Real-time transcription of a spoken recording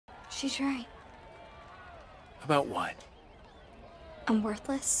She's right. About what? I'm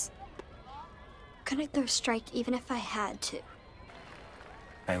worthless. Couldn't throw a strike even if I had to.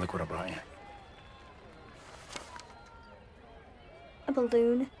 Hey, look what I brought you. A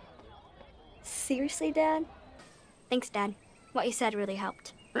balloon? Seriously, Dad? Thanks, Dad. What you said really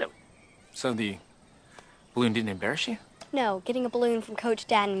helped. Really? So the balloon didn't embarrass you? No, getting a balloon from Coach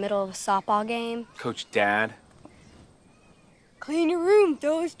Dad in the middle of a softball game. Coach Dad? Clean your room,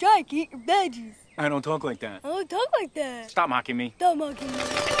 throw a strike, eat your veggies. I don't talk like that. I don't talk like that. Stop mocking me. Stop mocking me.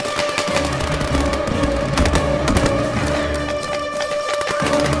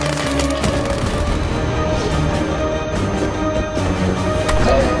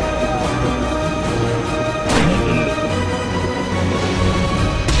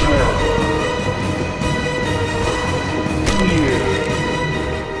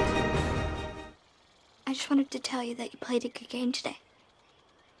 I just wanted to tell you that you played a good game today.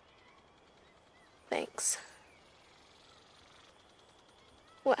 Thanks.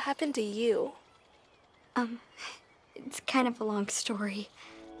 What happened to you? It's kind of a long story.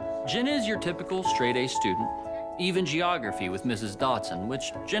 Jenna is your typical straight-A student, even geography with Mrs. Dotson,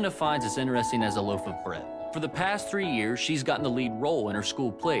 which Jenna finds as interesting as a loaf of bread. For the past 3 years, she's gotten the lead role in her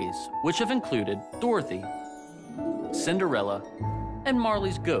school plays, which have included Dorothy, Cinderella, and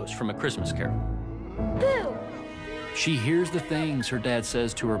Marley's Ghost from A Christmas Carol. Boo! She hears the things her dad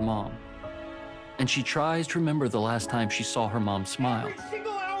says to her mom, and she tries to remember the last time she saw her mom smile. Every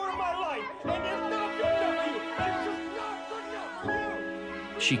single hour of my life, and it's not good enough for you. It's just not good enough for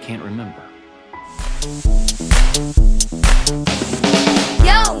you. She can't remember.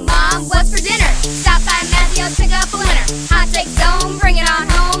 Yo,